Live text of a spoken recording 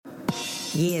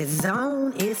Yeah,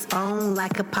 zone is on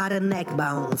like a pot of neck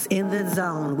bones. In the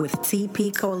zone with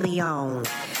TP Corleone.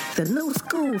 The new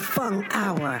school funk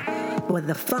hour, where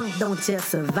the funk don't just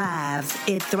survive,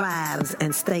 it thrives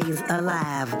and stays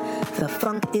alive. The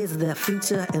funk is the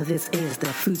future, and this is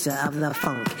the future of the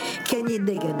funk. Can you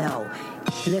dig it though?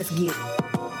 Let's get it.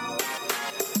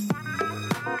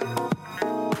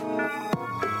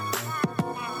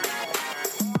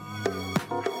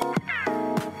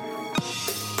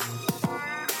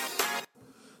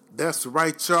 That's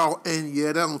right, y'all, and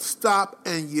you don't stop,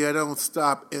 and you don't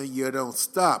stop, and you don't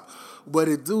stop. What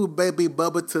it do, baby,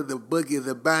 bubba to the boogie,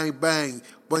 the bang, bang.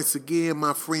 Once again,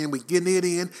 my friend, we getting it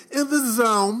in the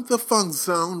zone, the funk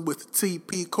zone with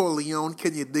TP Corleone.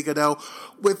 Can you dig it out?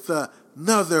 With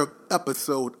another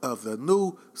episode of the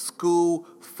new School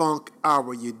Funk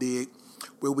Hour, you dig,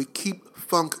 where we keep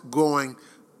funk going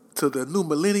to the new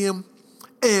millennium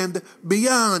and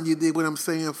beyond, you dig what I'm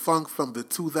saying? Funk from the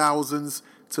 2000s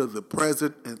to the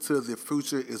present and to the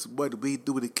future is what we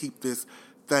do to keep this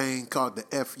thing called the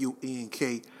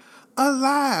FUNK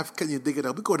alive. Can you dig it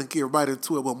up? We're going to get right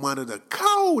into it with one of the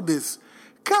coldest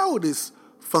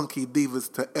funky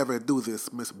divas to ever do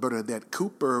this, Miss Bernadette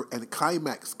Cooper and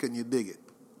Climax. Can you dig it?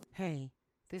 Hey,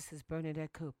 this is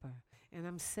Bernadette Cooper, and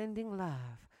I'm sending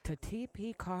love to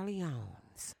TP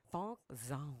Corleone's Funk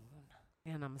Zone,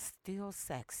 and I'm still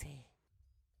sexy.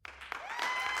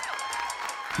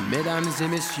 Mesdames et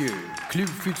messieurs, Club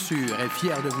Futur est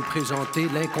fier de vous présenter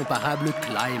l'incomparable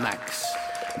Climax,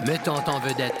 mettant en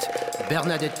vedette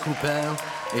Bernadette Cooper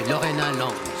et Lorena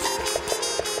Lanz.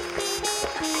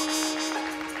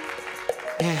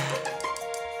 Yeah.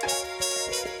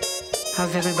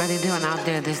 How's everybody doing out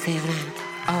there this evening?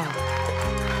 Oh,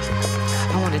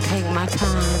 I want to take my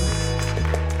time.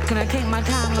 Can I take my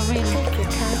time, Lorena? Take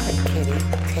your time, kitty.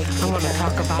 I want to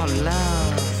talk about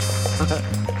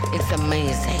love. It's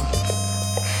amazing.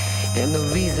 And the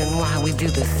reason why we do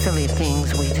the silly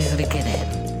things we do to get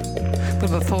it. But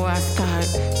before I start,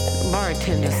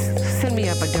 bartenders, send me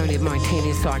up a dirty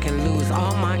martini so I can lose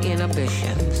all my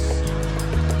inhibitions.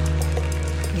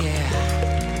 Yeah.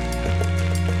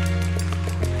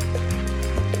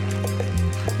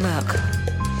 Look,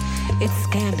 it's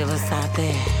scandalous out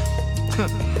there.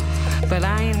 But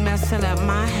I ain't messing up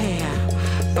my hair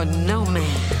for no man.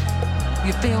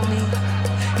 You feel me?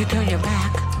 You turn your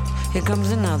back, here comes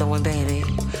another one, baby.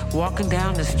 Walking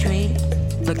down the street,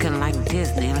 looking like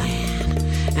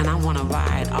Disneyland. And I want to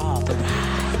ride all the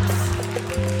rides.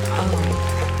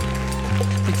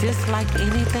 Oh, but just like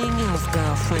anything else,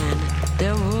 girlfriend,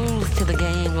 there are rules to the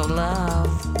game of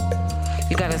love.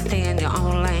 You gotta stay in your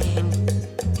own lane.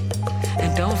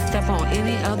 And don't step on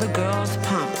any other girl's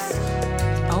pumps.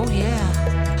 Oh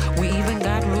yeah, we even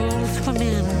got rules for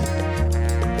men.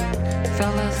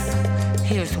 Fellas,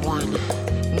 here's one.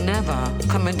 Never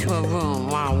come into a room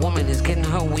while a woman is getting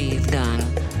her weave done.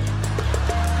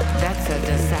 That's a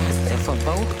disaster for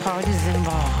both parties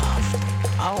involved.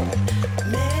 Oh.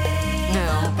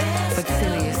 No, but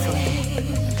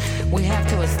seriously, we have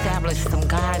to establish some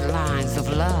guidelines of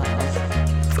love.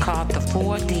 It's called the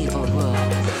 4 Diva Rule.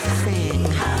 Sing.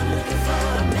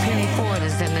 Penny Ford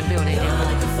is in the building. Give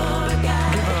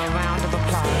her a round of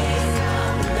applause.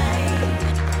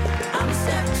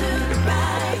 Step to the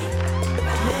right,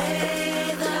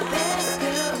 play the best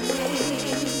of me.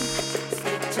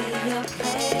 Stick to your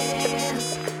plan,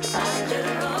 find your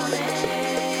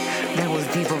romance. That was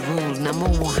Diva Rule number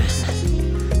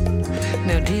 1.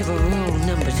 Now Diva Rule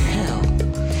number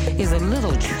 2 is a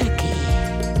little tricky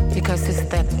because it's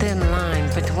that thin line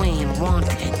between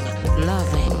wanting,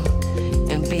 loving,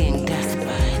 and being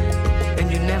desperate.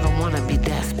 And you never want to be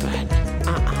desperate.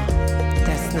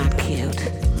 That's not cute.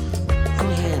 Go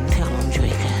ahead and tell them,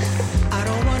 Drakus. I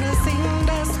don't wanna seem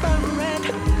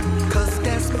desperate, 'cause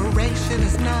desperation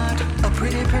is not a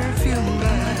pretty perfume,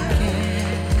 but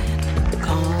yeah.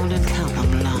 Go on and tell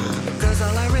them, love. 'Cause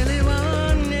all I really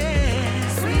want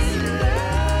is sweet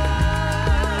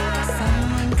love.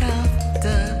 Someone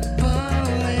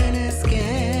comfortable in his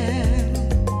skin.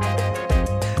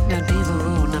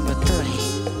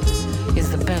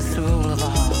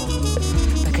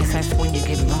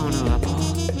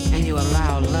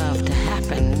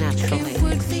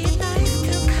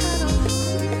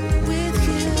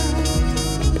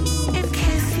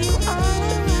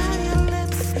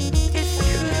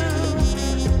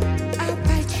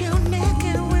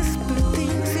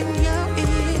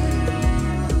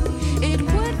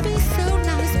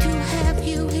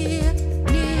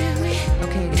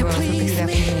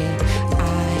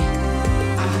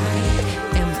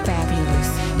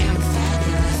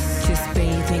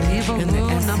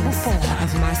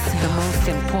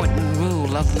 important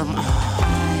rule of them all.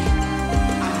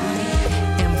 I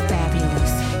am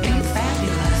fabulous,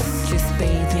 just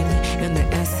bathing in the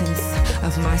essence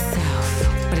of myself.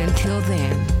 But until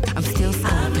then, I'm still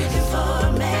scoping. I'm looking for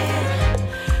a man,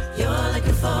 you're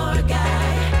looking for a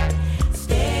guy.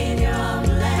 Stay in your own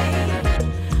lane,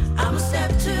 I'm a step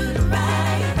to the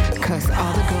right. Cause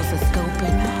all the girls are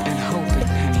scoping and hoping,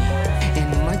 honey,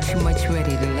 and much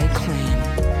ready to lay claim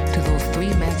to those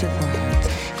three magic words.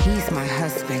 He's my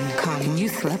husband, comma. And you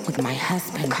slept with my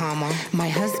husband, comma. My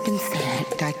husband said, ...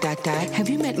 Have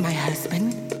you met my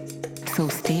husband? So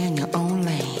stay in your own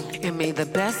lane. And may the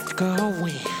best girl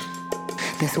win.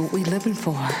 That's what we living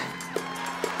for.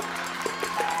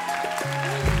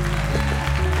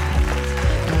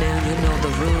 Now you know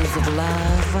the rules of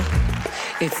love.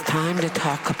 It's time to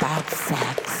talk about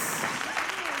sex.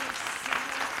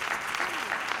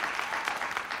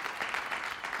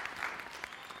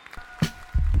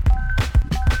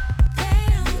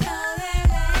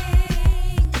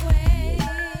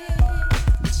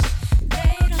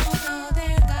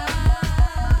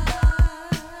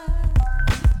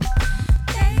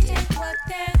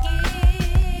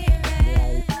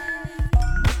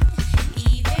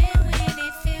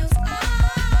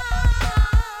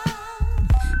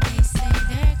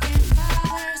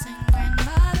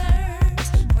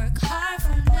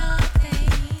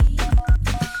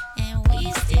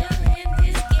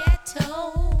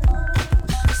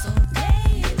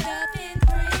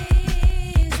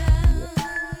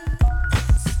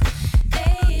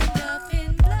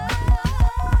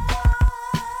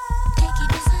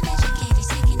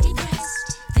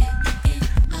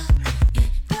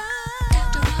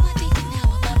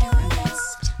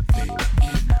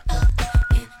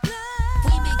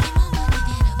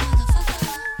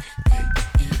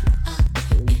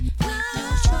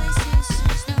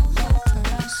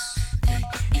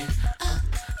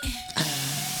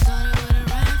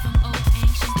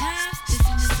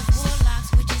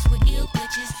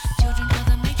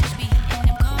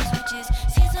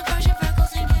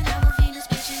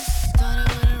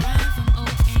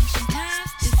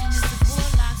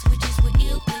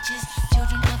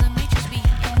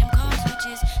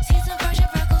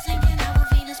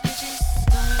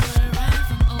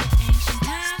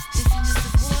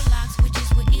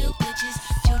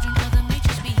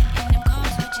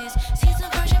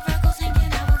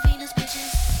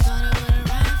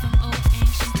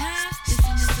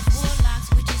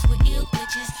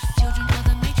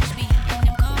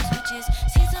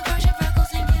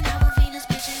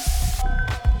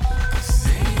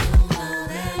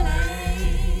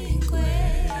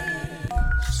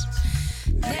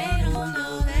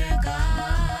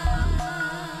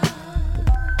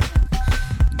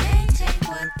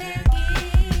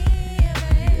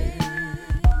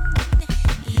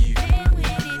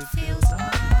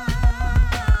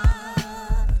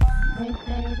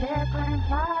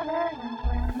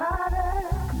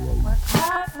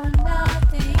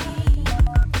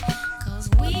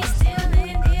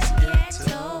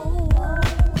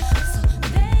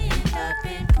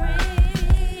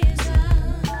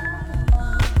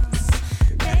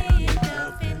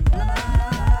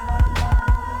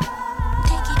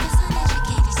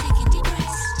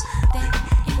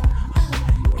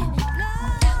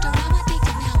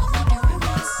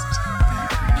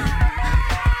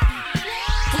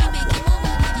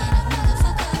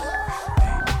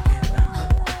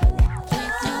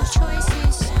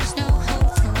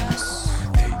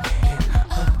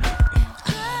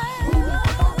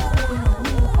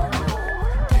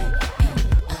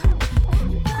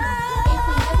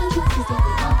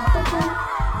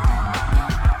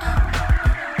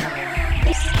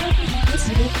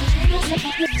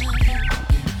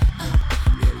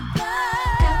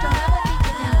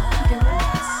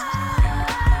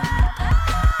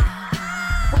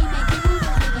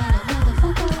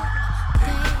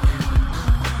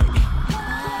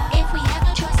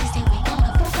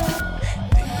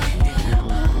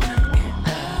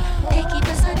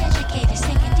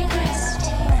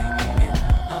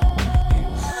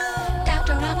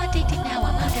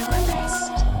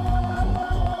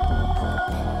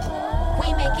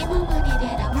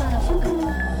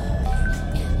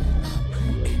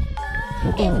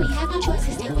 If we have no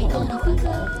choices, then we gonna fuck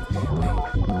up.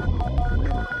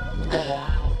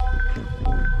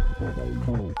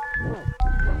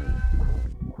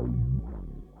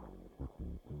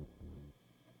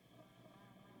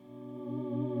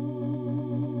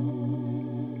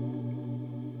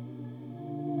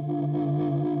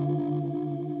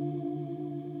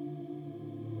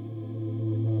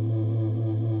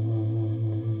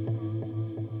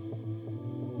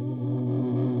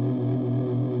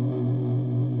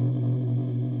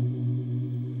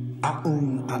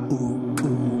 Aun au ku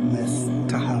mes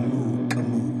tahamu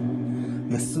kamu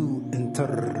mesu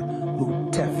enter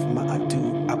mutef maatu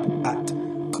apu at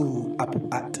ku apu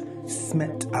at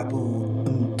smet abu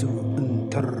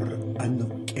enter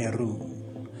anukeru.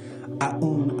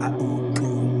 Aun au ku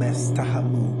mes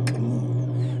tahamu kamu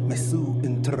mesu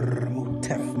enter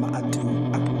mutef maatu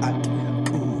apu at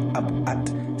ku apu at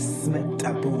smet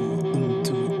abu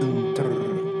enter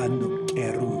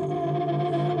anukeru.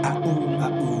 Aun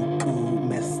au ku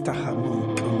mes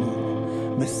tahamu kamu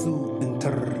mesu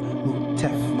enter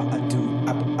mutef maatu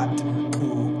apu at ku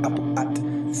apu at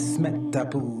smet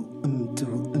abu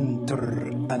enter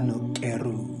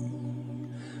anukeru.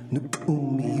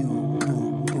 Nukumiu ku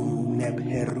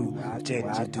nebheru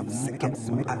jejidu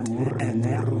seketsu at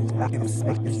eneru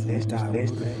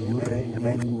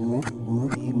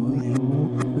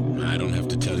I don't have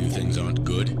to tell you things aren't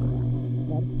good.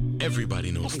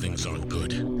 Everybody knows things aren't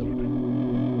good.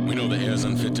 We know the air's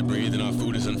unfit to breathe and our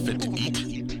food is unfit to eat.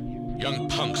 Young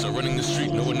punks are running the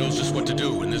street, no one knows just what to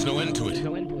do, and there's no end to it.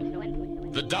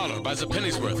 The dollar buys a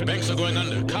penny's worth, banks are going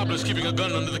under, cobblers keeping a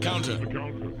gun under the counter.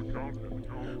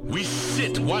 We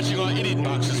sit watching our idiot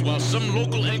boxes while some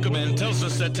local anchorman tells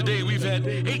us that today we've had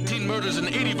 18 murders and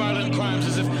 80 violent crimes,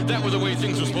 as if that were the way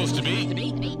things were supposed to be.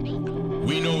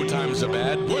 We know times are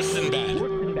bad, worse than bad.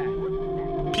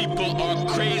 People are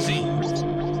crazy.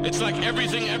 It's like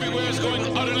everything everywhere is going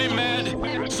utterly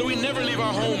mad, so we never leave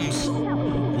our homes.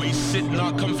 We sit in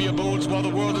our comfy abodes while the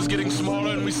world is getting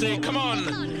smaller, and we say, come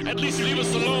on, at least leave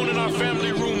us alone in our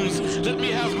family rooms. Let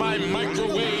me have my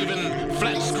microwave and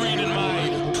flat screen and my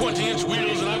 20-inch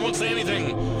wheels, and I won't say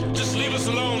anything. Just leave us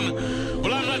alone.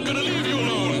 Well, I'm not gonna leave you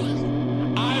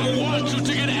alone. I want you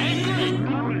to get angry.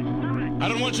 I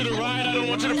don't want you to riot, I don't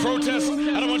want you to protest,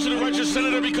 I don't want you to write your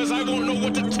senator because I won't know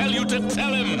what to tell you to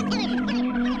tell him.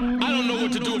 I don't know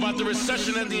what to do about the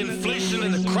recession and the inflation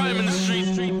and the crime in the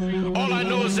street. All I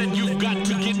know is that you've got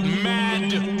to get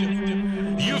mad.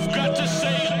 You've got to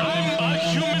say, I'm a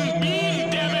human being,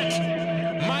 damn it.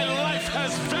 My life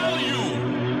has value.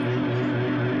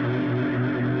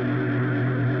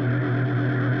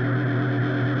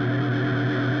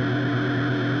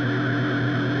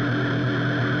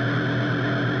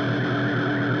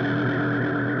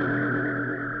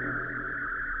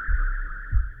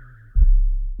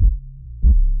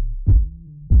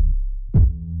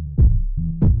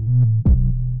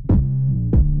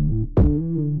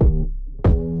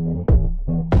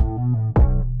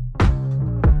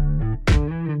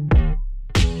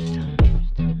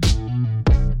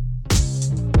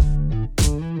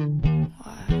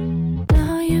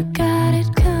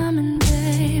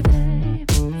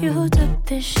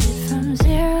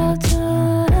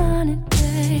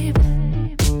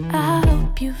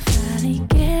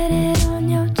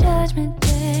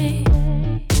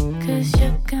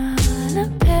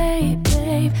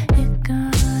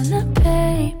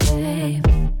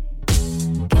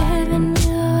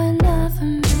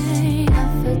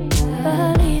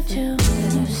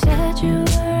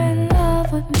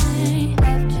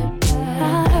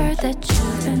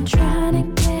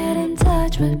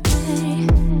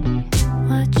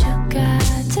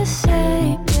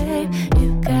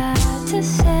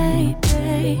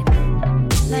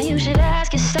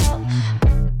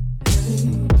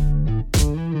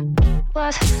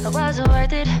 Was it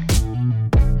worth it?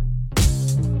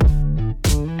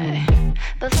 Hey.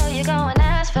 Before you go and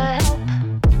ask for help,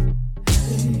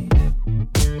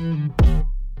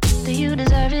 do you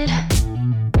deserve it?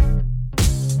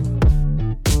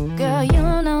 Girl,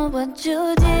 you know what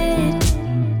you did.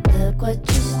 Look what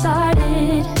you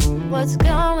started. What's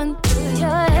going through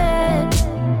your head?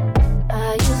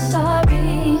 Are you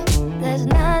sorry? There's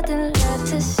nothing left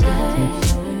to say.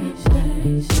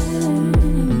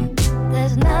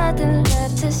 There's nothing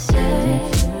left to say.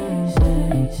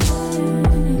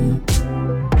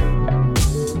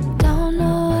 Don't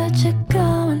know what you're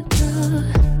going through.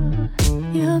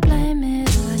 You blame it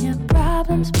on your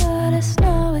problems, but it's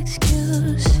no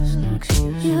excuse.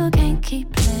 You can't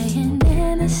keep playing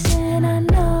innocent. I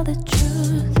know the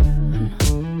truth.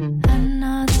 I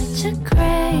know that you're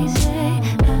crazy.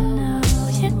 I know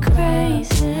you're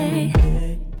crazy.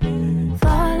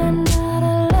 Falling out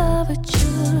of love with you.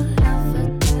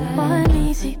 One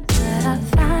easy, but I've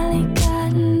finally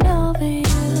gotten over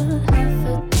you.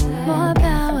 More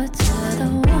power to the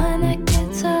one that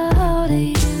gets a hold of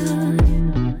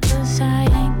you. 'Cause I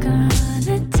ain't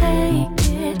gonna take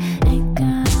it, ain't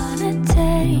gonna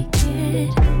take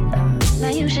it. Now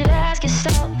you should ask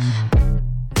yourself,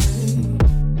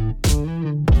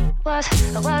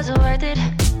 was it worth it?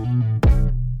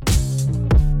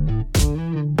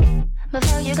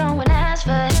 Before you go and ask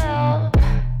for help,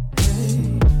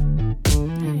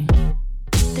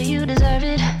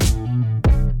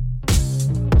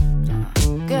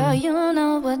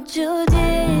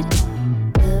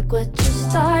 what you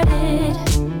started.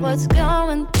 What's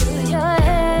going through your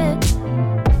head?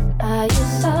 Are you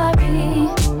sorry?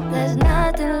 There's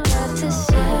nothing left to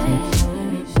say.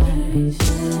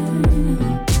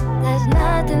 There's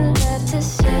nothing left to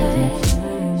say.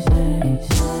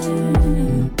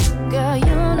 Girl,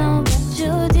 you know what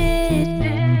you did.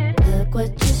 Look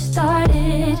what you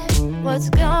started. What's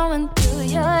going through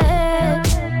your head?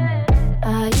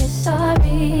 Are you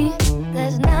sorry?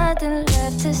 There's nothing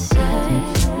left to say.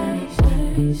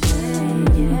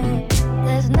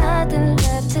 There's nothing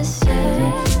left to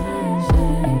say.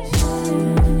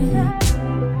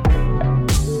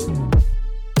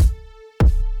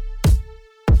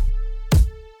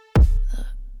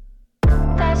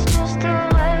 That's just the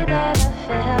way that I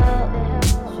felt.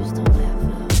 Just the way I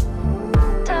felt.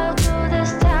 Told you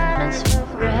this time it's for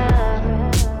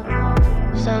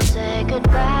real. So say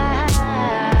goodbye.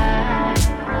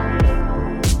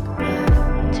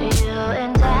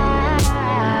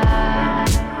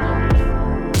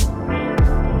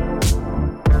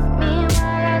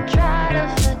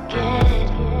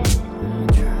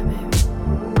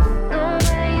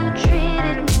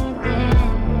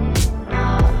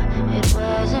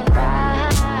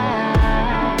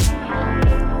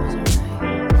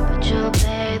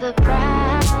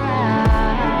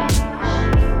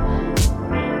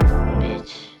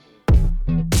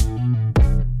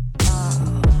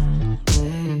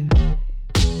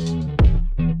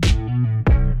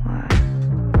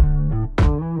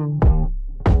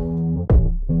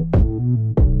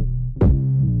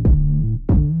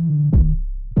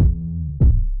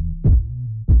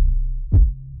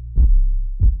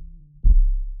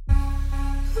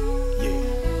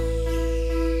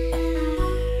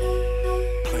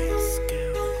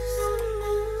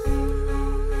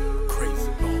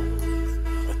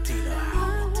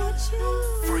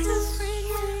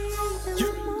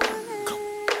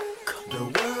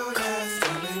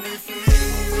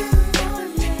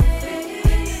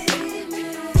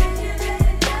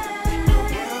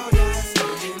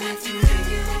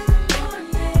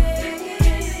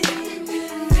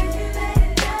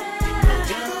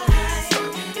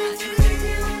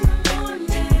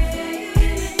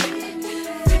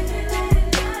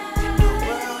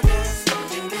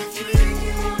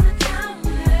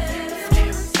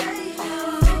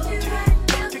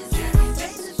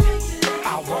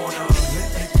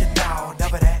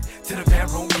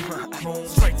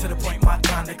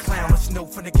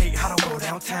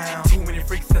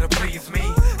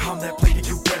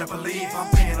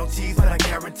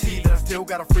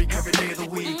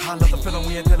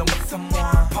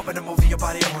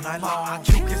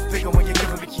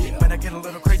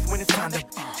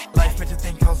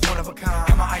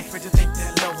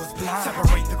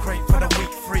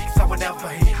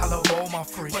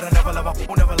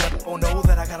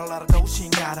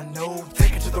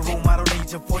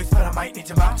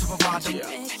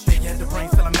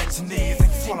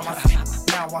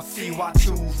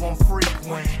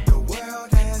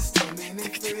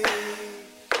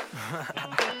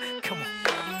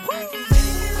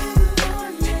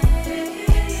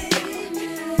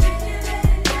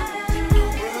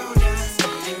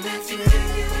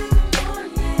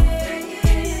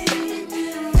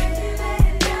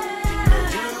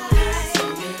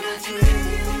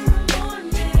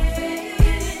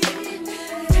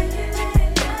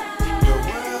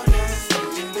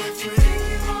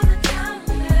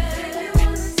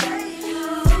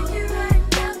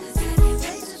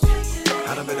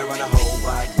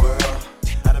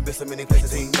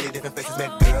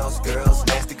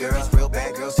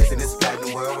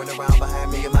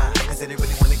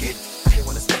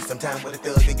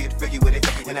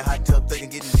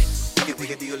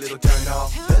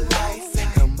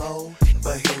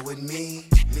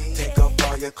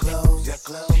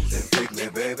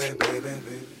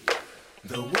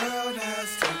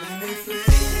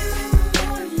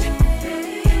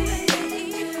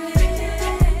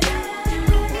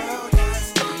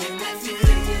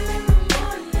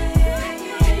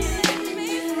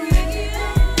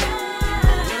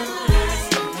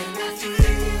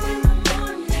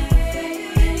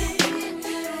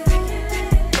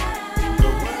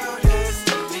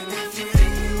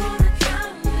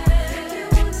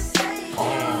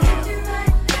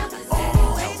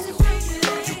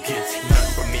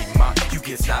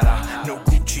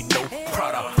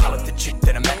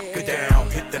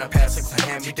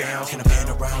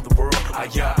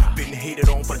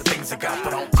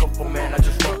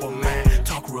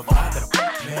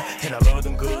 And I love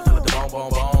them good, I let the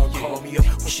bone. Call me up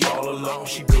when she all alone.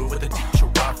 She good with the she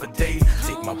ride out for days.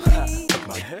 Take my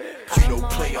you know,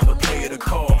 play, I'm the player to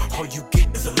call. All you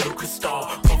get is a little crystal.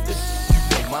 Puff this,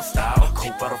 you know my style.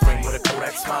 Cold bottle frame with a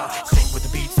Kodak smile. Straight with the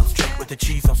beats, I'm straight with the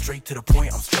cheese. I'm straight to the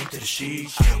point, I'm straight to the sheet.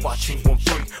 Watching one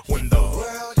break when the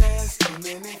world has too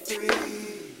many free.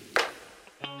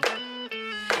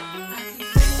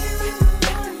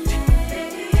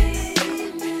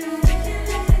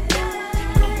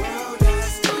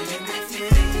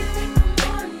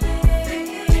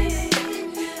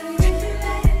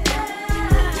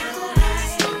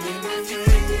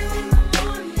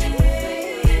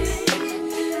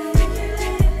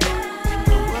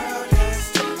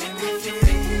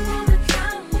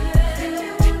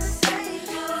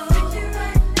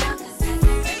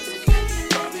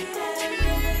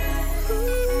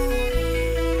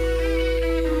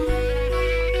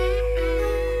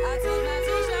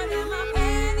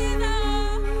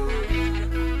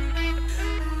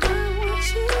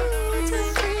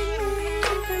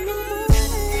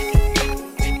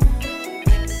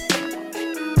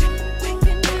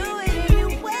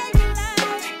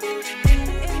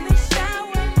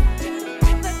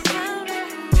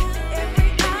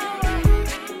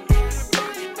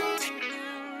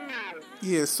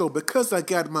 Yeah, so because I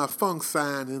got my funk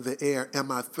sign in the air and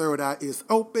my third eye is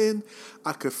open,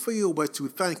 I could feel what you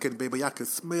thinking, baby. I could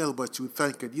smell what you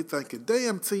thinking. You thinking,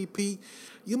 damn, TP,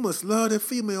 you must love the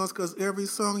females because every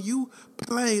song you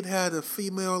played had a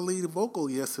female lead vocal.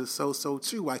 Yes, it's so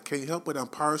true. I can't help it. I'm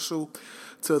partial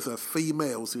to the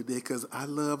females, you dig, because I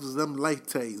love them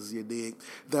lattes, you dig.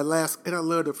 And I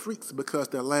love the Freaks because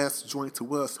their last joint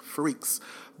to us, Freaks,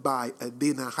 by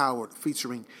Adina Howard,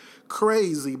 featuring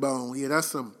Crazy Bone. Yeah, that's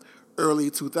some early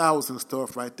 2000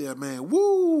 stuff right there, man.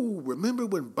 Woo! Remember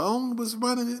when Bone was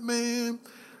running it, man?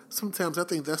 Sometimes I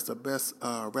think that's the best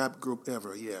rap group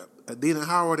ever, yeah. Adina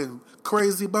Howard and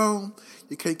Crazy Bone.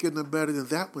 You can't get no better than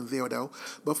that one there, though.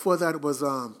 Before that, it was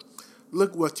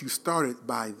Look What You Started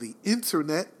by The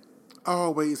Internet.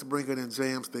 Always bringing in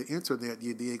jams, The Internet,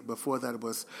 you dig. Before that, it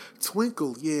was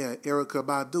Twinkle, yeah, Erykah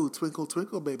Badu. Twinkle,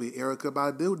 Twinkle, baby, Erykah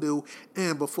Badu.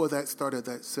 And before that, started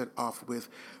that set off with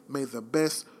May the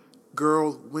Best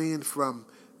Girl Win from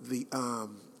the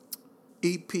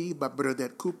EP by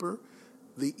Bernadette Cooper.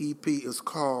 The EP is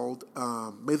called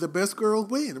May the Best Girl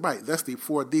Win. Right, that's the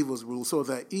Four Divas rule. So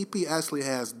that EP actually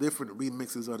has different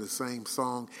remixes of the same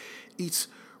song. Each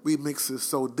remix is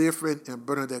so different, and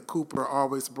Bernadette Cooper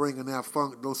always bringing that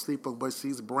funk. Don't sleep on what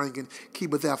she's bringing.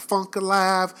 Keeping that funk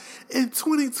alive in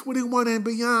 2021 and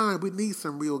beyond. We need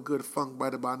some real good funk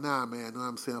right about now, man. You know what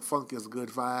I'm saying? Funk is good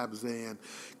vibes, and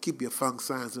keep your funk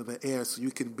signs in the air so you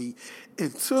can be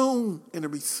in tune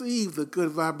and receive the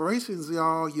good vibrations,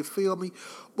 y'all. You feel me?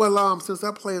 Well, since I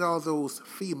played all those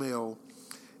female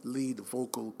lead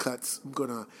vocal cuts, I'm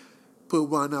gonna put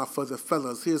one out for the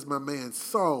fellas. Here's my man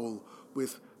Soul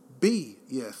with B,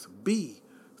 yes, B,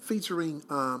 featuring,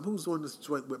 who's on this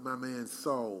joint with my man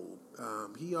Soul?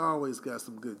 He always got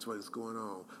some good joints going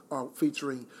on.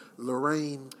 Featuring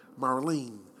Lorraine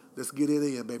Marlene. Let's get it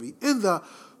in, baby. In the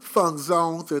funk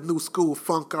zone, the new school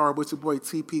funk hour with your boy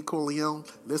TP Corleone.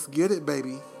 Let's get it,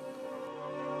 baby.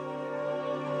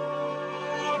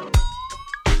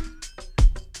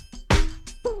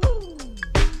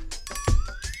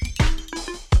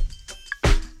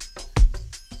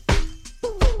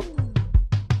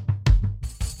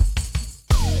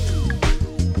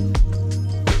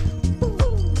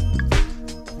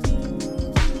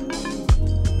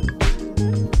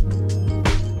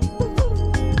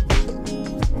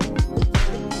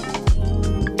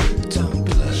 Don't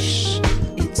blush,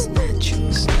 it's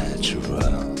natural.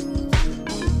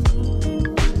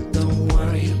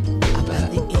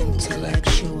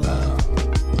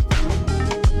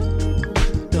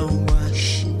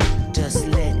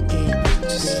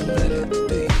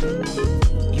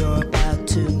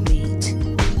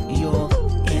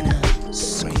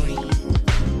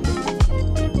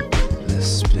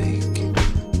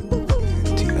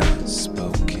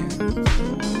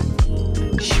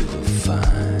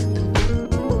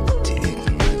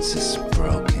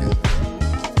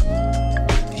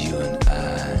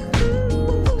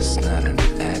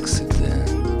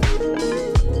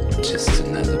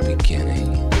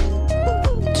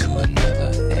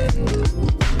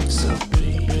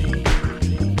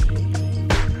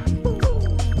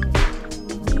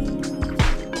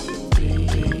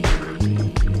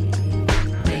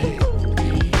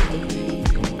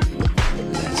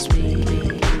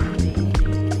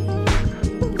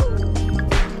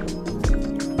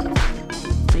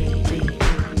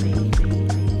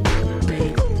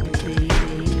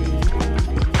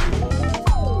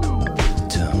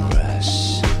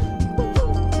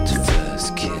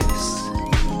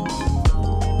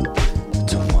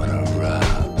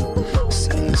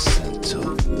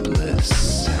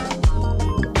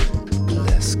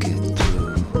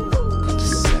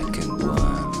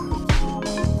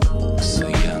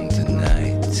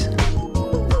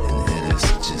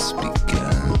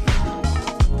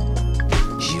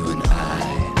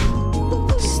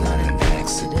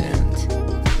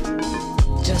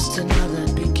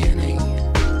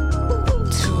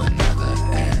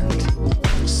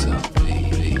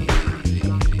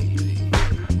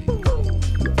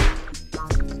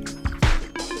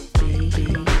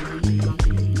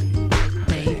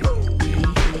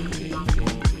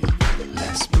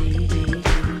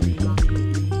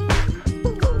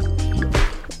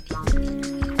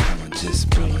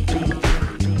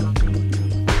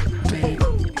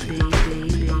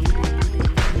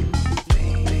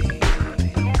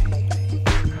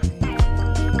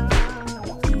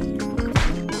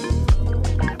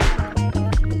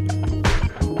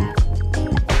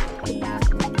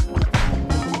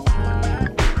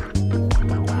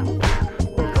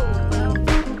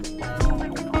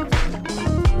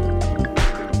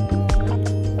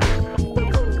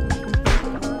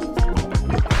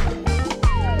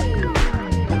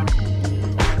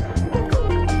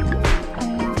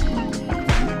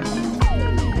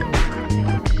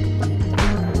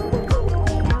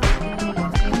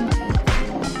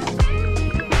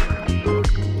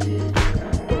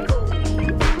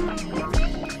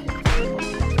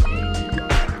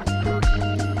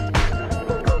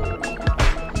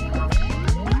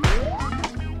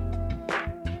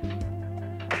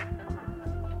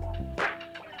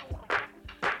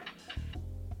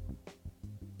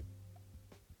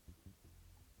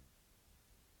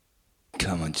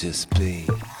 just be.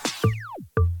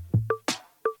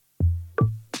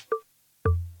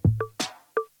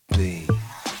 Be.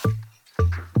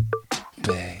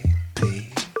 Baby. Be.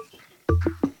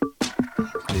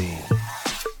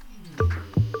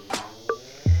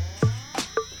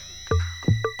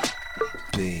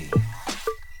 Be.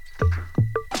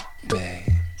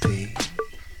 Baby.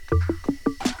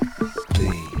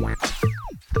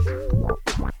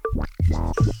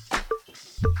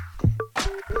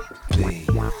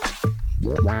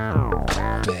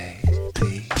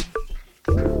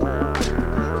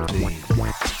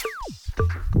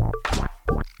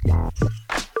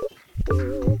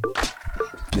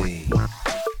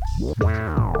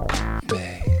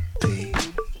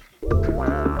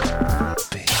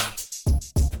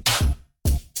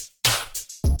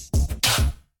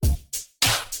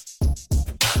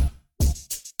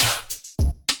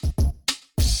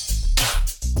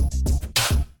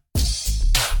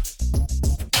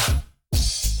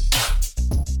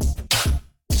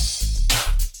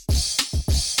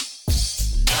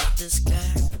 This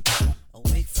girl a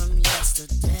week from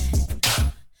yesterday,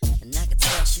 and I could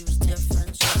tell she was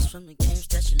different just from the games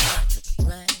that she liked to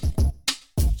play.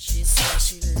 She said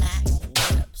she liked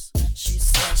whips, she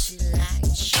said she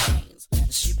liked chains,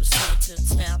 and she proceeded to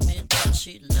tell me that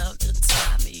she'd love to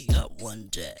tie me up one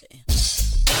day.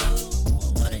 Ooh,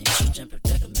 what an interesting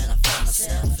predicament I found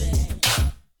myself in.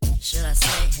 Should I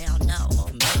say hell no, or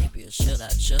maybe, or should I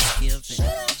just give in? Should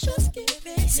I just give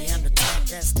in? See, I'm the type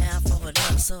that's down for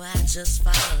whatever, so I just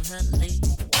followed her lead.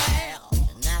 Wow.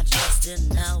 And I just didn't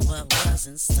know what was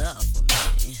in store for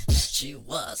me. She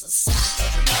was a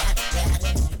psychodramatic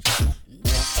addict,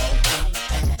 therefore really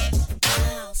bad.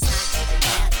 Oh,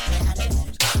 psychodramatic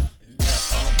addict,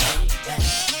 therefore really bad.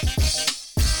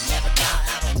 Never thought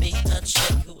I would meet a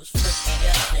chick who was freaky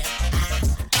up that high,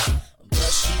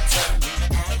 but she turned me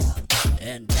out.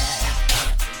 And that I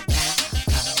can't deny.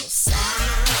 Oh,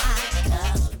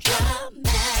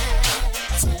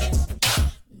 psychodramatic,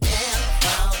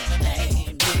 never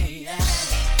made me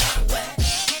act well.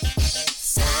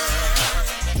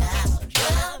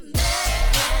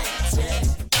 Psychodramatic,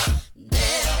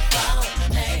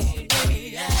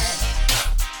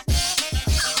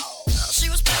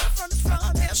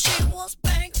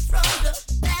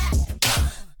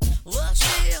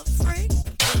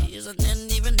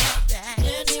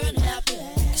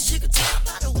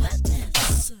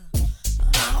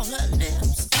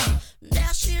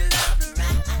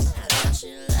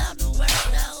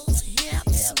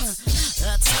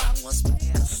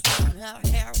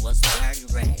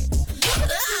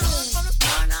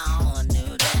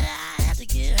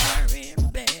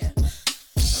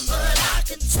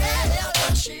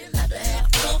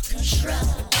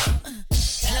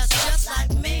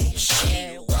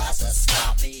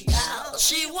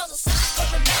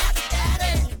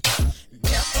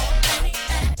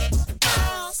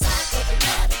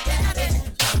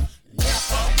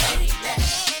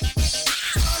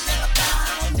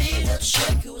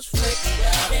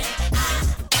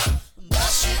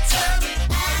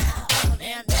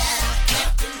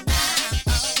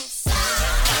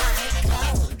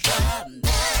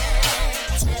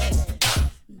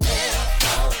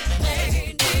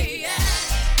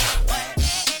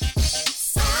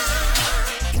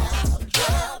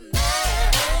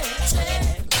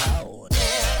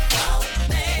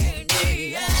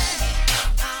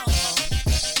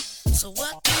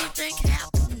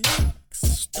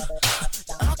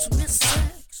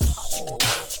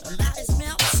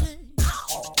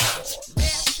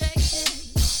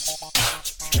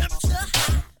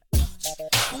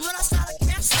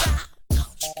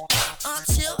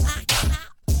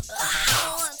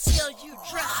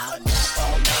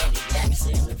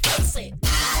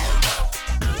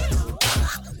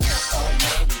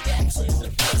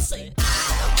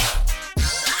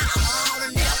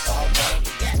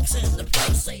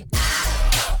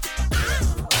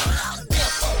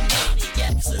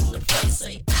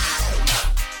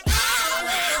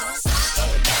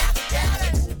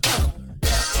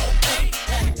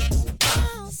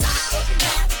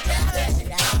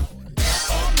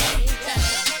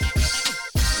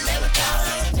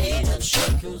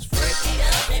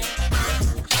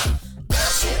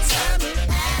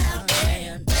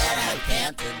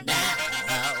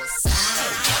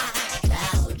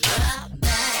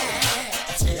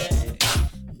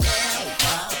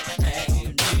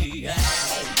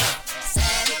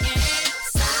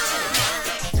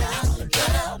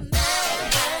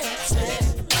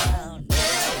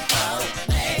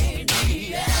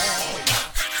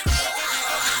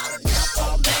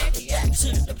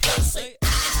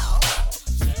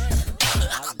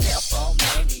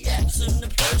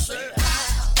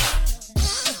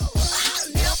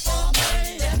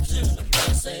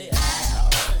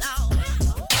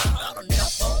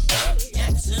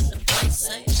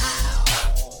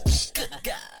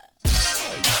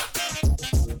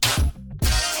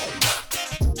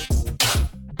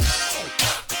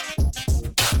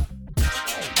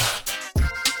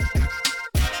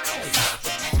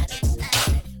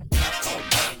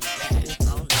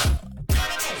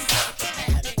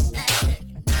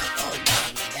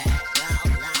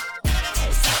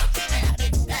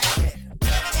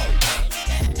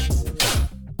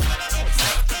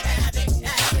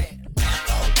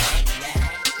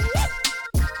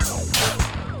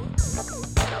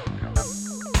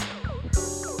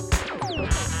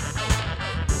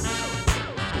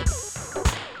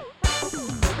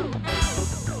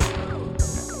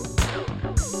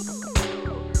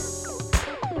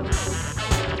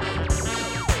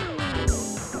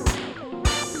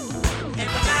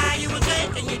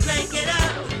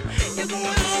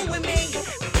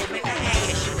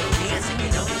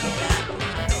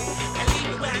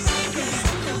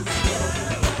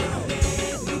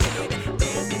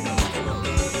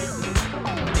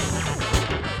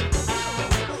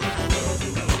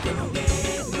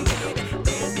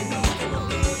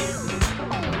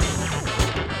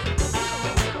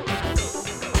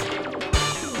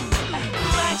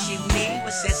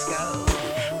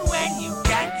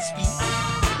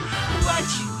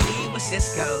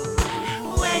 Cisco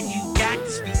when you got the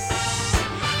speed.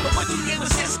 But what you get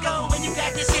with Cisco when you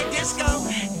got this hit disco?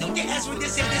 Don't you ask when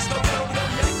this hit disco go?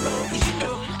 Don't let go, cause you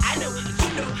know, I know, you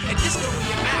know, and disco in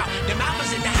your mouth, the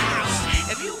mama's in the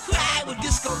house. If you cry when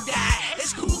disco die,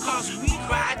 it's cool cause we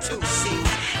cry too, see?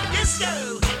 Disco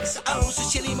is the old so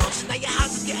chilly motion, now your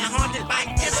house is getting haunted by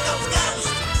disco's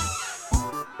ghost.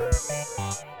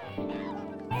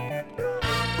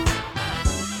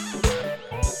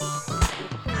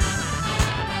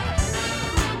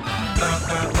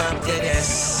 Bump to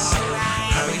this.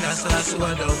 Hurry, hustle,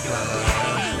 and don't blood.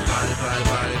 Party.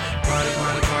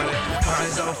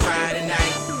 Party's on Friday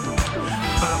night.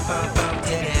 Bump to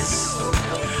this.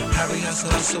 Hurry,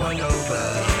 hustle, and don't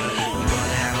blood. We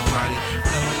wanna have a party.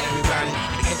 Come on, everybody.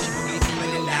 Get your booty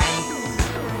feeling tonight.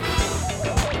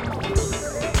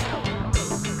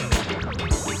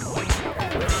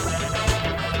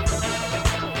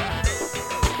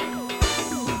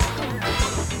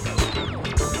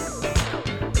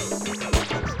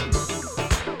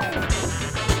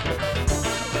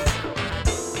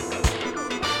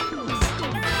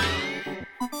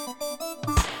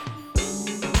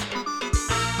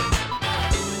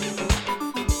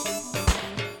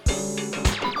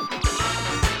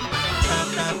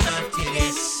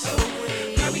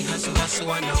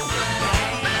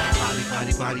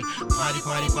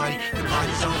 Party. The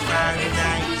party's on Friday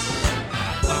night.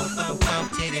 Bump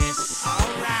to this.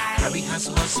 Alright. Hurry,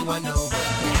 hustle, I know.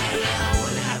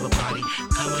 Wanna have a party?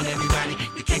 Come on, everybody.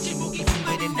 The catchy boogie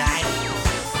fever tonight.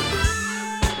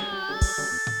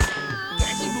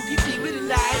 Catchy boogie fever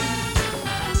tonight.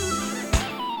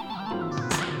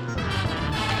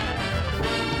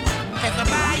 If I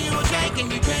buy you a drink and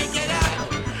you drink it up,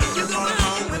 you're going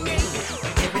home with me.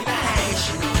 Every night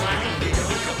you wind it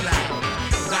on your block.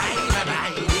 Bye.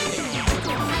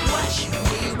 What you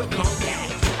need with cognac?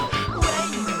 Where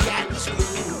you got the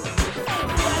school?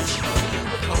 What you need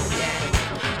with cognac?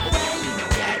 Where you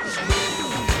got the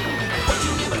school? What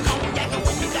you need with cognac? And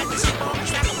when you got the shit on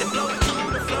track, the blow to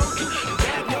the flow to.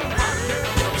 Grab your heart, girl,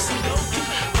 don't see no two.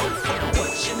 Go for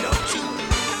what you know to.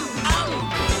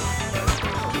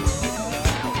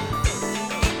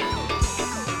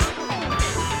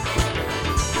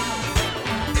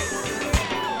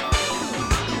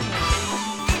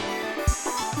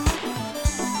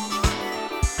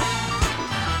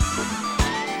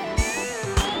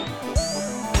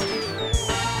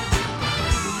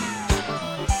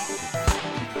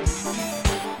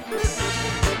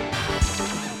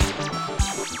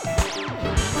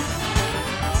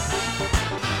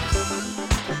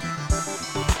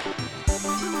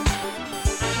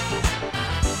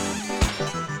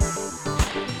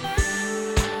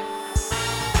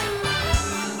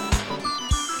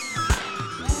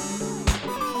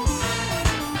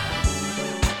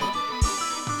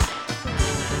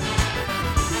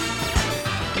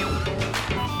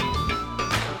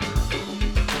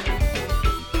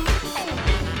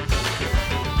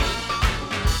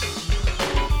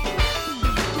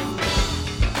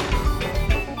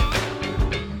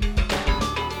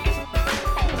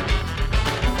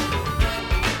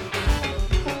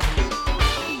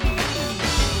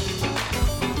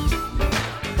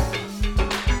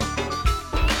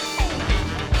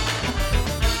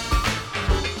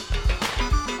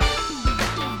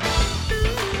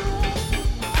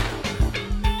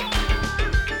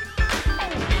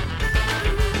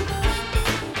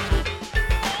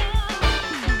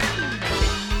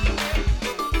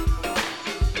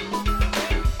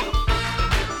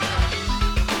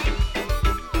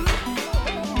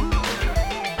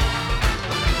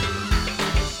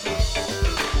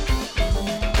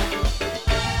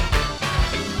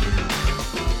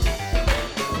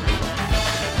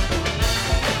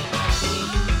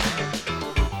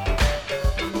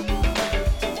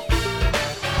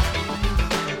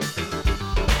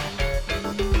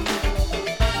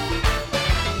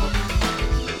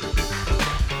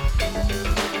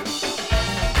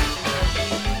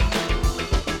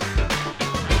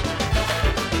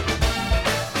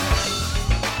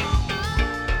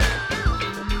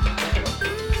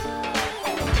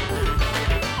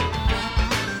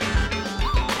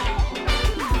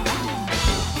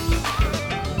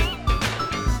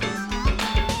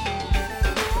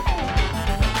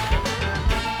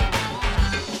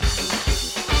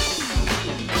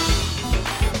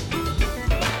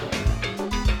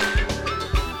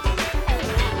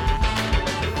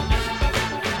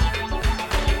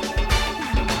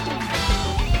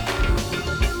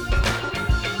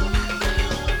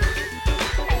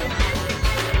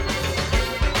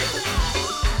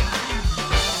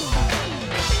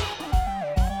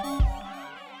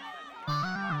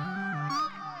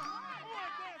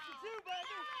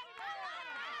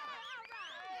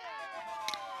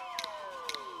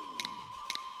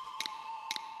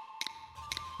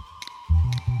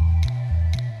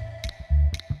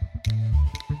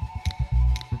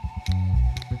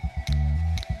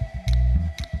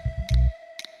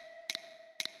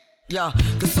 Yeah,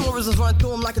 consumerism's running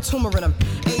through them like a tumor in them.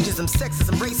 Ageism,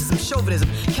 sexism, racism, chauvinism.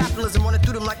 Capitalism running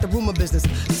through them like the rumor business.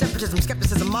 Separatism,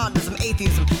 skepticism, modernism,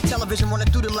 atheism. Television running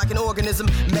through them like an organism.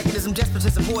 Mechanism,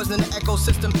 despotism, poison in the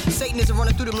ecosystem. Satanism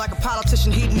running through them like a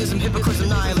politician. Hedonism, hypocrisy,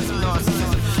 nihilism,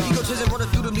 narcissism. Egotism running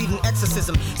through them needing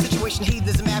exorcism. Situation,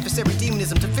 hedonism, adversary,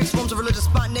 demonism. To fix forms of religious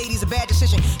spontaneity is a bad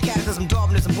decision. Catechism,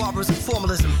 Darwinism, barbarism,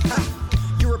 formalism. Ha!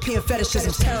 European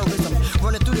fetishism, terrorism,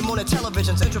 running through them on their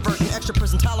televisions, introversion, extra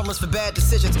prison tolerance for bad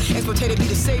decisions, exploitative need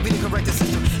to save the corrective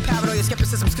system, paranoia,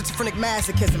 skepticism, schizophrenic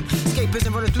masochism,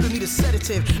 escapism, running through them need a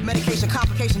sedative, medication,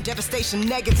 complication, devastation,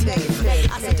 negative.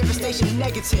 I said devastation,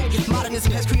 negative.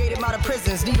 Modernism has created modern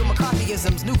prisons,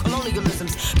 neo-McCarthyisms, new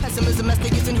colonialisms, pessimism,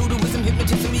 ethnicism, hoodooism,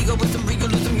 hypnotism, egoism,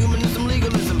 regalism, humanism,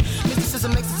 legalism.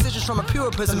 Mysticism makes decisions from a pure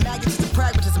prism, magnetism,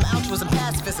 pragmatism, altruism,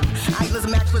 pacifism,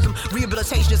 idealism, activism,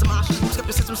 rehabilitationism, ostracism,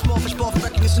 skepticism, small fish ball for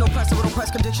recognition, oppressive,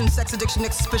 oppressed condition, sex addiction,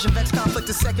 next suspicion, vex, conflict,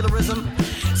 and secularism.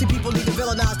 See, people need to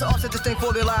villainize to offset this thing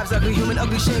for their lives. Ugly human,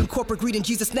 ugly shame, corporate greed in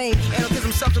Jesus' name.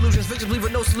 Anarchism, self-delusions, victims believe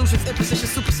with no solutions,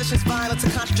 impositions, superstitions, violence,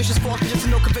 and contradictions, false visions,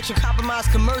 and no conviction, compromise,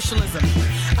 commercialism.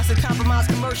 I said compromise,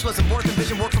 commercialism, work and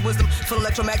vision, work for wisdom, full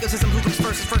electromagnetism, who comes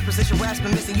first is first position, rasp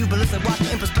and missing, you've been listening, watching,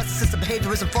 empress, system,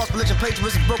 behaviorism, false religion,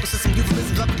 plagiarism, broken system,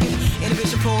 euphemism, love again,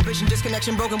 inhibition, prohibition,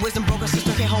 disconnection, broken wisdom, broken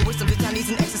system, can't hold wisdom, this needs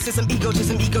an exorcism,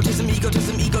 egotism, egotism, egotism,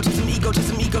 egotism,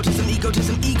 egotism, egotism,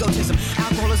 egotism, egotism,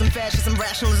 alcoholism, fascism,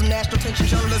 rationalism, national tension,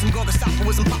 journalism,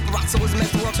 gorgosapoism, paparazzoism,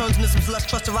 as the world turns into lust,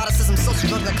 trust, eroticism, social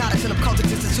drugs, narcotics, and occult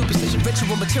existence, superstition,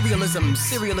 ritual, materialism,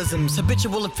 serialisms,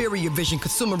 habitual inferior vision,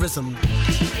 consumerism.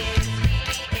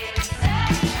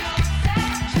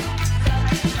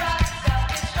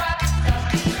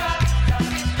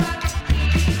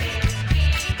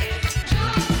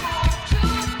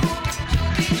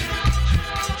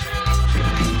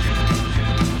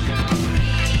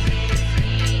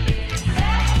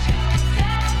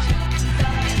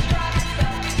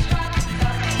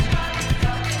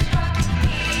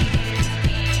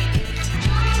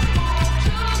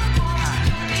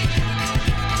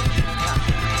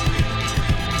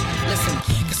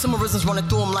 Running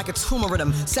through them like a tumor in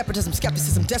them. Separatism,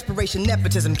 skepticism, desperation,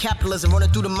 nepotism, capitalism running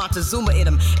through them, Montezuma in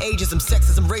them. Ageism,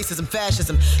 sexism, racism,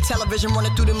 fascism. Television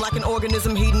running through them like an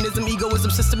organism. Hedonism,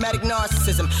 egoism, systematic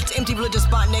narcissism. To empty religious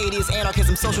spontaneity is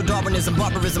anarchism, social Darwinism,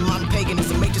 barbarism, modern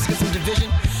paganism, major schism, division,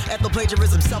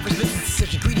 ethnoplagiarism, selfish business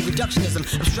decision, greedy reductionism,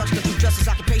 obstruction of true justice,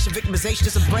 occupation,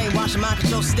 victimizationism, brainwashing, mind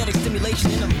control, synthetic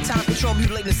stimulation in them. Time control,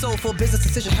 mutilating the soul for business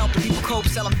decision, helping people cope,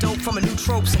 sell them dope from a new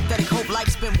trope, synthetic hope, life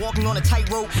spent walking on a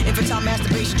tightrope, infantile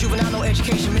masturbation, juvenile no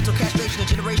education, mental castration, a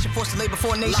generation forced to labor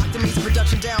for a nation. Locked in means of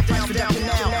reduction down, production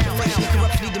now. Inflation and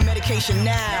corruption need the medication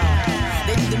now.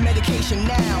 They need the medication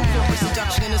now. Corporate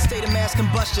seduction in a state of mass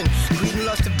combustion. Greed and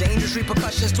lust of dangerous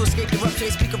repercussions to escape the rupture.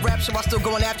 They speak of rapture while still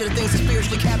going after the things that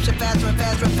spiritually capture faster and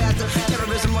faster and faster.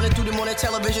 Terrorism running through them on their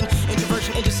television.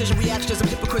 Introversion, indecision, reactionism,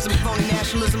 hypocrisy, phony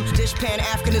nationalism, dish pan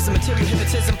Africanism, material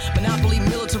hypnotism, monopoly,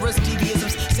 militarism,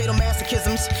 deviisms,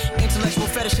 sadomasochisms, intellectual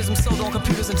fetishism, sold on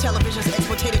computers and televisions,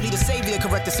 exploitative need a savior to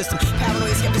correct the system.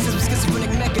 Paranoia, skepticism, schizophrenic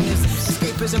mechanisms,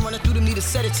 escapism running through them need a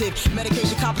sedative.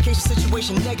 Medication, complication,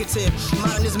 situation negative.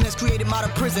 Modernism has created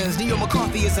modern prisons,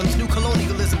 neo-McCarthyisms, new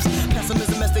colonialisms,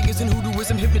 pessimism, ethnicism,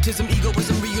 hoodooism, hypnotism,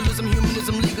 egoism, realism,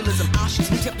 humanism, legalism,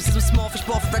 ostracism, skepticism, small fish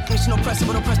ball for recognition, oppressive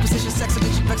but oppressed position, sex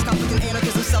addiction, vex, conflict, and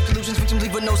anarchism, self-delusions, victims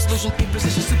leave with no solution,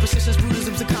 impositions, superstitions,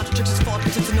 brutisms, and contradictions, false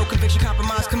pretense, and no conviction,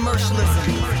 compromise, commercialism.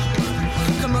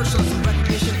 Commercialism,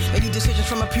 recognition, any decisions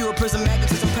from a pure prism,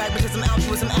 magnetism, pragmatism,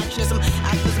 altruism, actionism,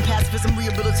 activism, pacifism,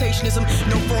 rehabilitationism,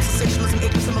 no false sensationalism,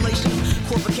 assimilation,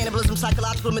 corporate cannibalism,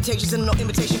 psychological limitations, and no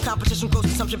imitation, competition, gross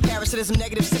consumption, parasitism,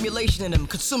 negative simulation in them,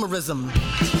 consumerism.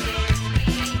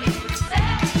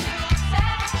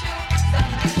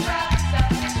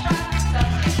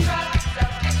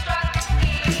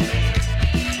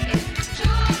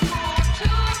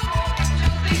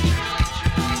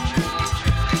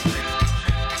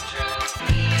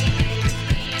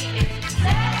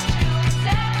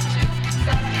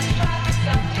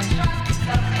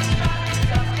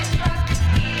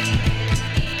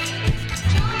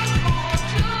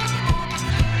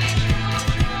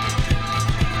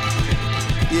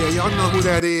 Y'all know who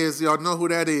that is. Y'all know who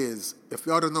that is. If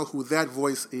y'all don't know who that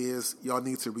voice is, y'all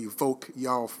need to revoke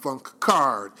y'all funk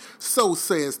card. So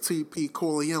says T.P.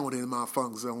 Corleone in my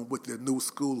funk zone with the New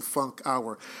School Funk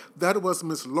Hour. That was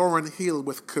Miss Lauryn Hill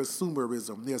with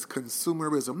Consumerism. There's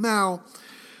Consumerism. Now,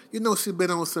 you know she's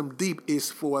been on some deep-ish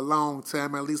for a long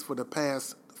time, at least for the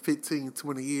past 15,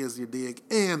 20 years, you dig.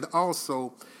 And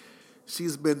also,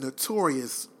 she's been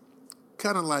notorious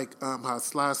kind of like how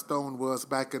Sly Stone was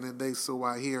back in the day. So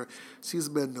I hear she's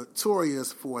been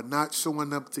notorious for not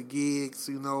showing up to gigs,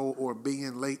 or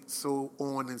being late, so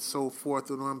on and so forth.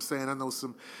 You know what I'm saying? I know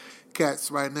some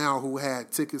cats right now who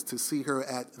had tickets to see her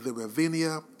at the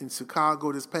Ravinia in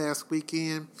Chicago this past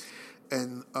weekend.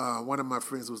 And one of my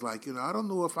friends was like, I don't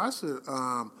know if I should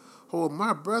hold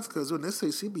my breath because they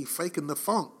say she be faking the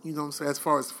funk, you know what I'm saying, as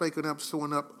far as faking up,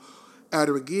 showing up at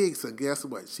her gigs. And guess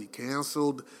what? She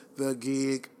canceled the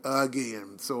gig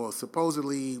again. So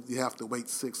supposedly you have to wait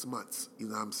 6 months. You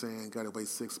know what I'm saying? Got to wait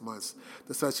 6 months.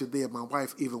 That's how she did. My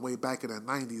wife, even way back in the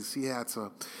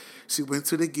 90s, she went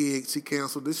to the gig. She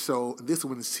canceled the show. This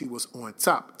one she was on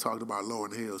top, talking about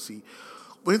Lauryn Hill. She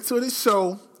went to the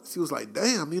show. She was like,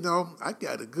 damn,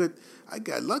 I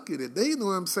got lucky today, you know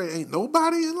what I'm saying? Ain't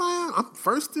nobody in line? I'm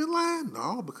first in line?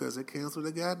 No, because they canceled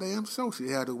the goddamn show. She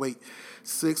had to wait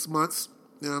 6 months,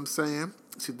 you know what I'm saying?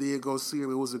 She did go see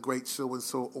her. It was a great show and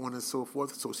so on and so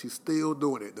forth. So she's still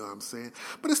doing it, you know what I'm saying?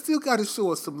 But I still got to show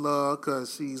her some love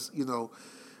because she's,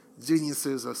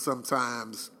 geniuses are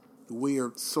sometimes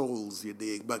weird souls, you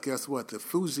dig? But guess what? The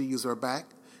Fugees are back.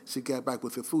 She got back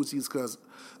with the Fugees because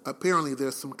apparently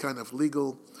there's some kind of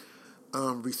legal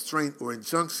restraint or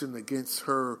injunction against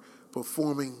her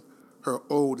performing her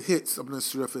old hits. I'm not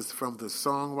sure if it's from the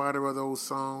songwriter of those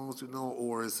songs,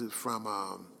 or is it from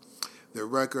the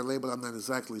record label. I'm not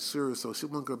exactly sure. So she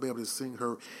wasn't going to be able to sing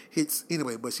her hits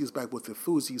anyway, but she's back with the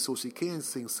Fugees, so she can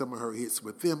sing some of her hits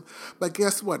with them. But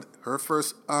guess what? Her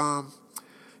first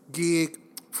gig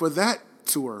for that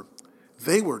tour,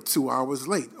 they were 2 hours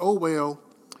late. Oh, well.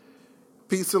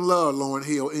 Peace and love, Lauryn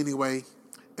Hill, anyway.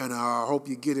 And I hope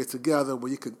you get it together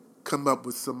where you could come up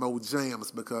with some old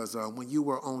jams because when you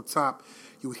were on top,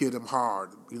 you hit them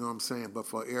hard. You know what I'm saying? But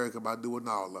for Erykah Badu and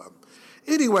all of them.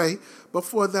 Anyway,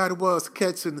 before that was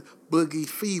Catching Boogie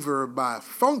Fever by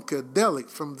Funkadelic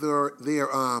from their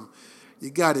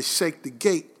You Gotta Shake the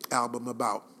Gate album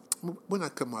about, when I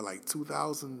come out, like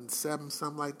 2007,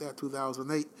 something like that,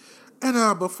 2008.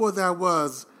 And before that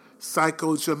was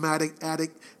Psychodramatic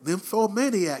Addict,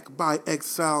 Nymphomaniac by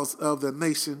Exiles of the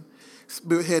Nation,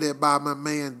 spearheaded by my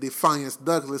man Defiance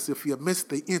Douglas. If you missed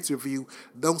the interview,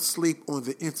 don't sleep on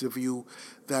the interview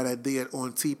that I did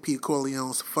on TP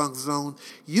Corleone's Funk Zone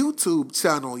YouTube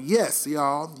channel. Yes,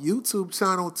 y'all, YouTube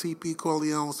channel, TP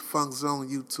Corleone's Funk Zone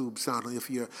YouTube channel. If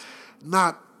you're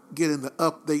not getting the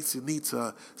updates, you need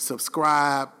to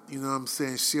subscribe, you know what I'm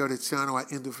saying, share the channel. I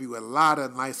interview a lot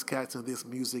of nice cats in this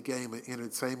music game and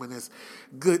entertainment. It's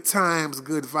good times,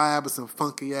 good vibes, and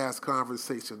funky ass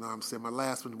conversation, you know what I'm saying. My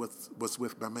last one was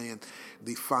with my man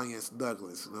Defiance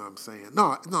Douglas, you know what I'm saying.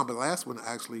 No, the last one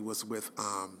actually was with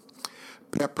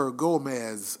Pepper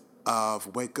Gomez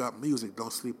of Wake Up Music.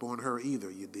 Don't sleep on her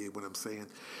either, you dig what I'm saying?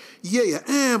 Yeah,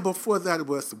 and before that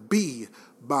was B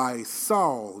by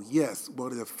Saul. Yes,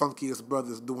 one of the funkiest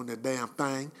brothers doing the damn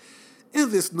thing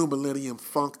in this new millennium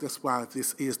funk. That's why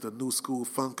this is the New School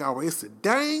Funk Hour. It's a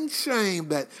dang shame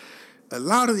that a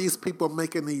lot of these people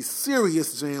making these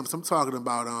serious jams, I'm talking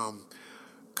about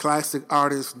classic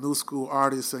artists, new school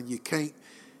artists, and you can't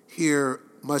hear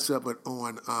much of it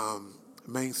on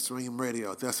mainstream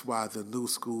radio. That's why the New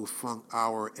School Funk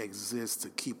Hour exists, to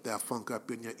keep that funk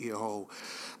up in your ear hole.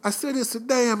 I said it's a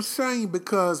damn shame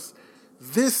because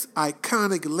this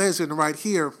iconic legend right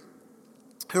here,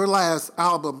 her last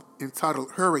album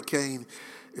entitled Hurricane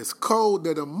is cold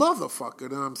to the motherfucker, you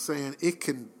know what I'm saying? It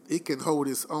can hold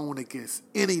its own against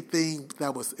anything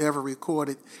that was ever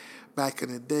recorded back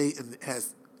in the day and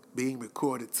has been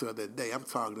recorded to the day. I'm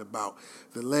talking about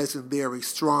the legendary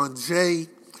Strong J,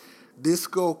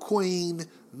 Disco Queen,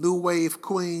 New Wave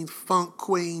Queen, Funk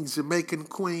Queen, Jamaican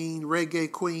Queen,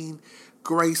 Reggae Queen,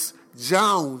 Grace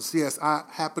Jones. Yes, I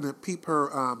happened to peep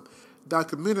her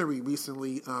documentary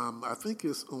recently. I think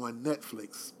it's on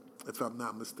Netflix, if I'm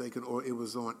not mistaken, or it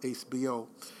was on HBO. You know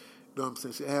what I'm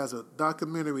saying? She has a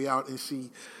documentary out and she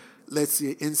lets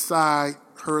you inside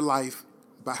her life,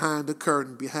 behind the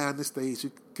curtain, behind the stage.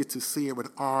 You get to see her in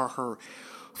all her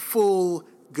full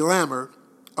glamour,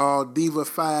 all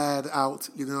diva-fied out,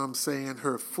 you know what I'm saying,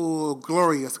 her full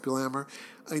glorious glamour.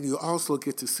 And you also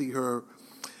get to see her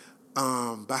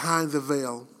behind the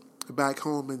veil back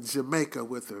home in Jamaica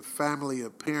with her family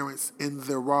appearance in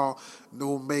the raw,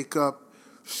 no makeup,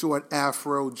 short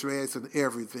afro, dreads, and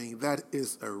everything. That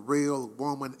is a real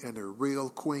woman and a real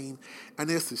queen.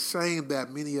 And it's a shame that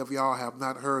many of y'all have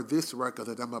not heard this record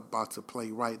that I'm about to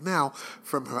play right now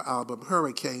from her album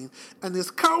Hurricane. And it's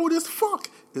cold as fuck.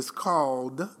 This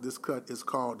cut is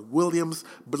called William's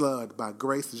Blood by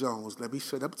Grace Jones. Let me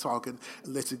shut up talking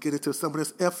and let you get into some of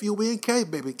this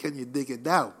FUNK, baby. Can you dig it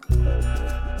down?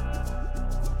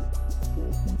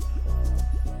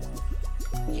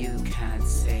 You can't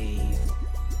save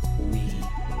me.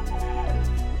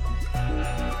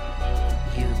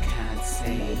 You can't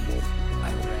save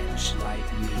a wretch like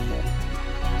me.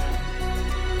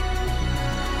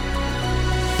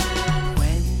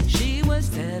 When she was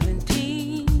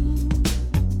 17,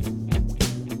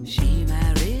 she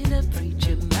married a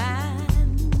preacher man,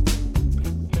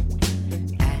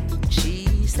 and she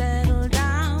settled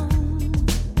down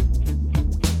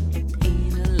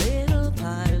in a little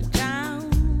part of town.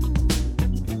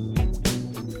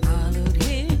 Followed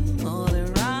him all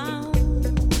around,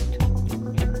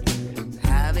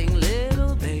 having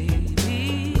little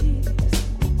babies,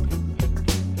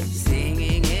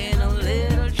 singing in a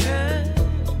little church,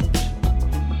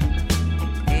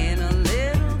 in a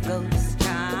little ghost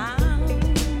town.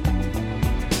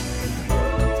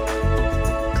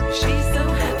 She's so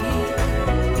happy,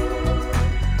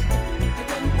 I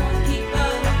don't want to keep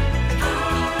her, can't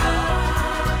keep her.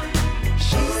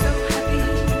 She's so happy,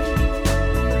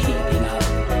 keeping up.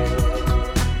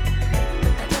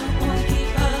 I don't want to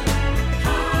keep her,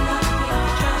 keeping up with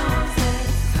the Joneses.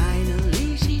 Finally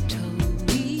she told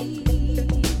me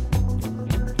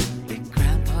that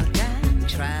Grandpa can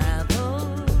travel,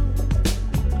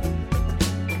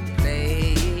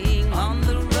 playing on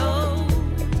the road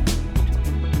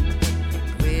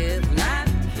with Nat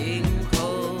King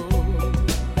Cole,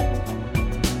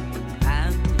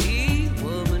 and he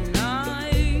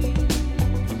womanized,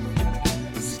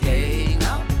 staying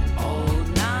up all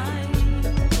night,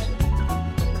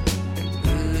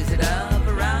 cruise it up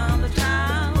around the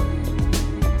town,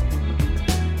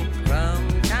 from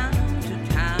town to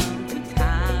town to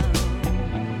town.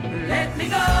 Let me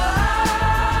go,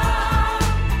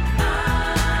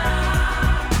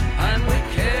 I'm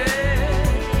wicked.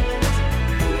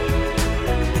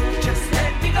 Just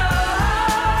let me go,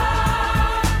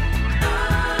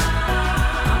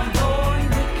 I'm born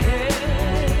wicked.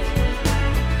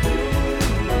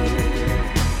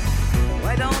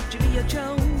 Why don't you be a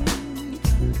Jones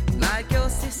like your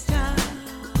sister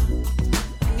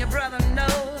and your brother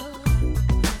Noah?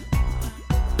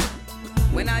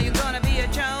 When are you gonna be a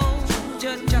Jones?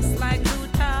 Just like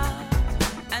Luther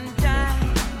and die.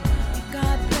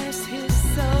 God bless his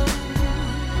soul.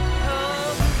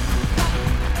 Oh,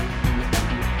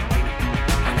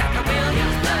 I got the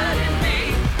Williams blood in me.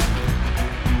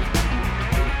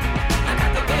 I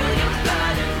got the Williams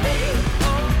blood in me.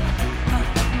 Oh,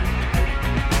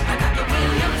 I got the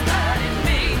Williams blood in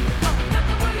me. Oh, got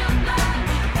the Williams blood.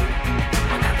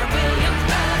 I got the Williams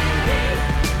blood in me.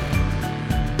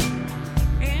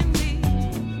 In me,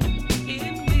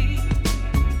 in me,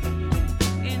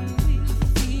 in me. I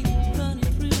feel it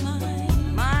running through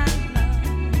my blood.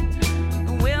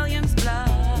 The Williams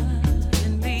blood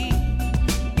in me.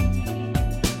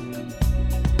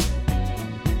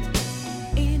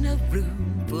 In a room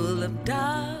full of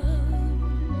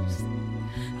doves,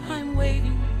 I'm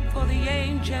waiting for the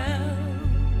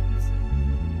angels,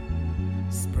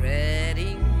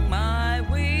 spreading my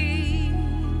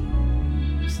wings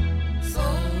so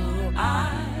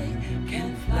I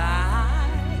can fly.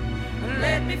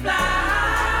 Let me fly.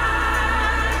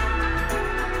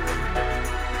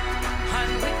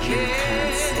 I'm wicked.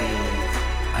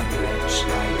 A wretch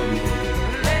like me.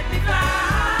 Let me fly.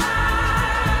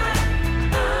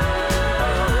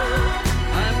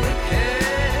 I'm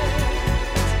wicked.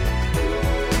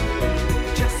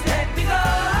 Just let me go.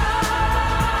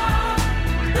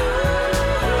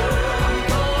 I'm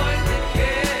born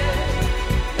wicked.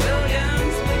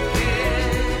 Williams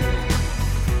wicked.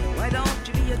 Why don't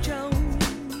you be a Jones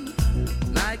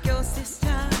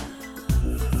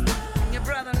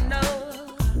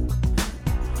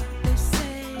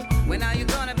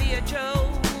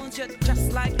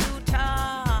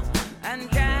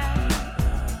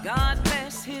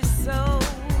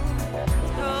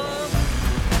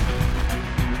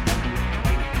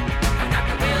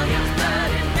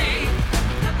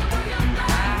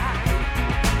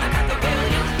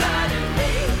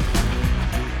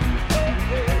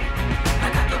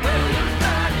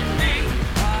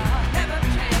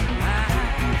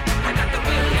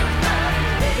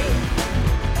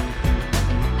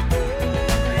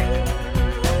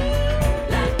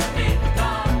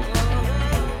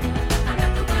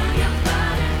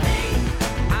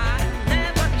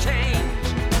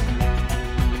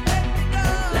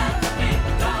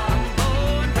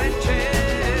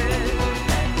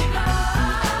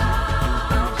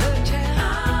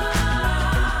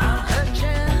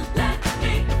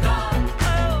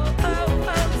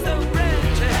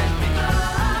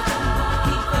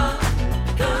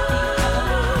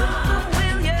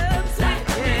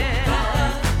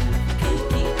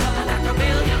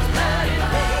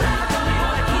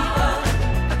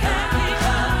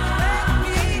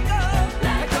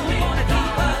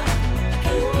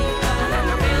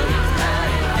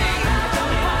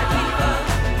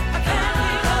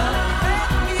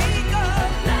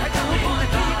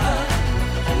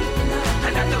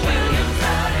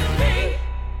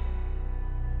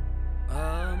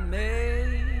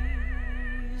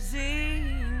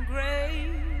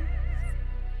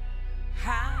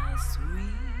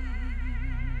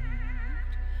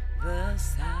the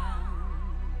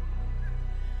sound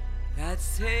that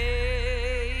saved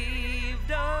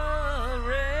a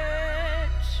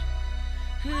wretch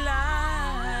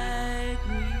like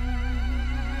me.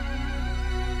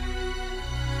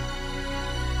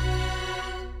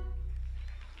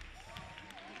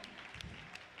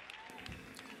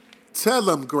 Tell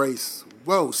them, Grace.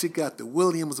 Whoa, she got the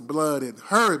Williams blood in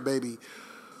her, baby.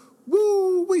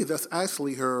 Woo wee. That's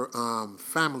actually her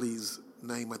family's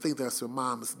name. I think that's her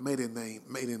mom's maiden name,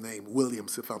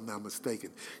 Williams, if I'm not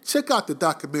mistaken. Check out the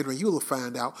documentary. You'll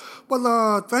find out.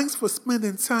 Well, thanks for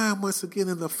spending time once again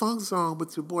in the Funk Zone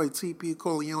with your boy T.P.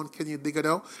 Corleone. Can you dig it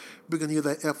out? Bringing you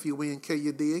that F-U-N-K,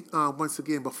 you dig? Once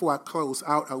again, before I close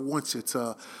out, I want you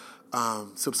to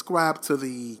subscribe to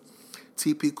the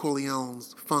T.P.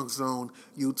 Corleone's Funk Zone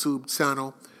YouTube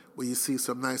channel, where you see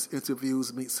some nice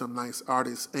interviews, meet some nice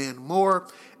artists, and more.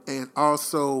 And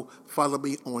also follow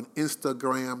me on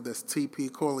Instagram. That's T.P.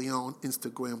 Corleone.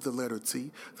 Instagram, the letter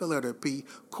T, the letter P,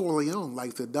 Corleone,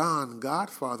 like the Don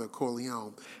Godfather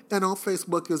Corleone. And on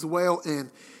Facebook as well.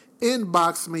 And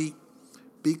inbox me,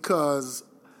 because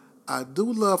I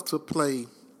do love to play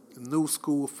new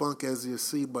school funk, as you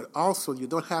see, but also you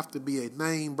don't have to be a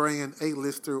name brand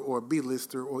A-lister or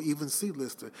B-lister or even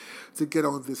C-lister to get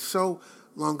on this show.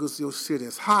 Long as your shit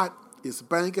is hot, it's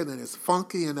banging, and it's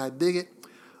funky, and I dig it,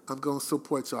 I'm going to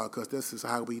support y'all, because this is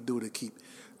how we do to keep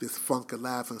this funk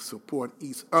alive and support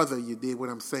each other. You dig what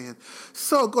I'm saying?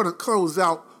 So going to close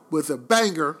out with a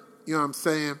banger, you know what I'm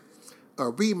saying, a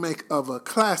remake of a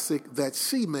classic that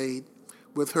she made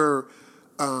with her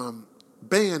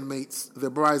bandmates,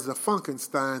 the Brides of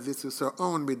Funkenstein. This is her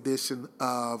own rendition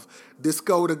of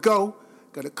Disco to Go.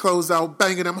 Got to close out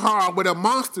banging them hard with a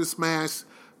monster smash,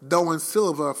 Doe and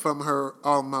Silver, from her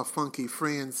All My Funky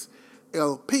Friends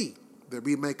LP, the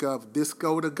remake of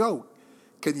Disco to Go.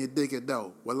 Can you dig it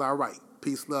though? Well, all right.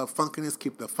 Peace, love, funkiness.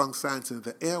 Keep the funk signs in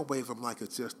the air. Wave them like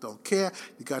it just don't care.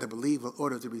 You got to believe in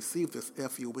order to receive this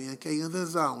F-U-N-K in the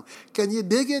zone. Can you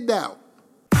dig it now?